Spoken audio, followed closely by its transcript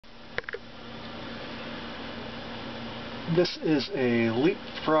This is a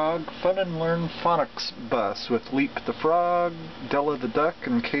LeapFrog Fun and Learn Phonics bus with Leap the Frog, Della the Duck,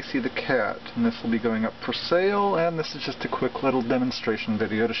 and Casey the Cat. And this will be going up for sale, and this is just a quick little demonstration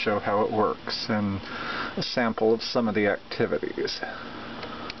video to show how it works and a sample of some of the activities.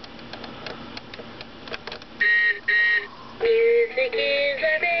 Music is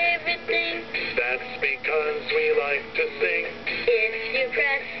our favorite thing. That's because we like to sing. If you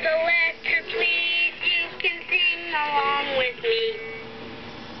press the letter, please, you can sing along with me.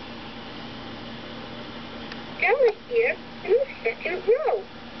 Della here in the second row.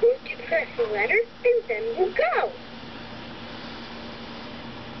 Won't you press the letter and then we'll go.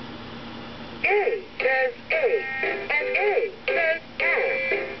 A says A, and A says A.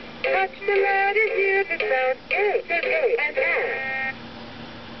 Touch the letter, hear the sound. A says A, and A.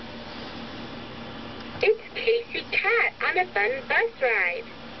 It's Casey Cat on a fun bus ride.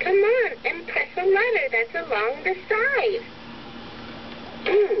 Come on and press a letter that's along the side.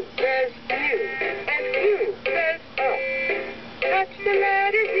 U says U, and U says up. Touch the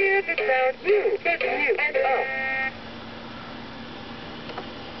letter, hear the sound. U says U, and up.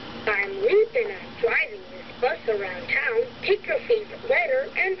 I'm leaping, I'm driving this bus around town. Pick your favorite letter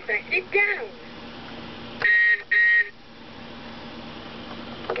and press it down.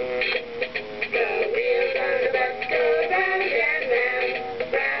 The wheels on the bus go round and round,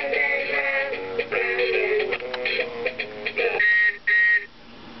 round and round, round and round.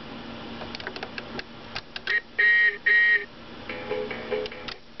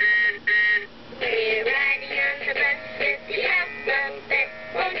 We're riding on the bus with the alphabet.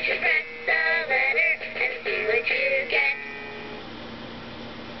 Won't you press the letter and see what you get?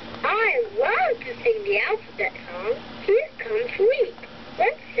 I love to sing the alphabet song. Here comes Leap.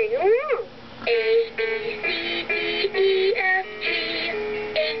 Let's sing along. A, B, C, D, E, F, G,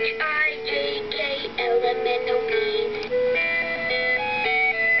 H, I, J, K, L, M, N, O, P.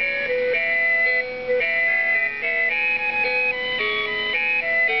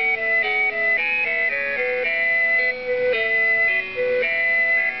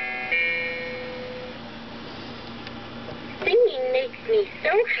 Singing makes me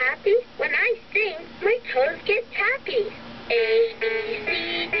so happy. When I sing, my toes get tappy. A, B, C,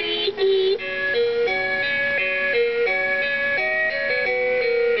 D, E.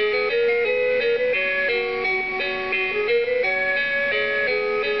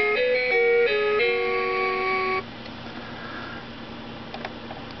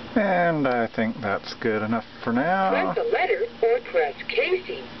 And I think that's good enough for now. Press a letter or press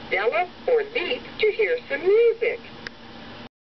Casey, Della, or Leap to hear some music.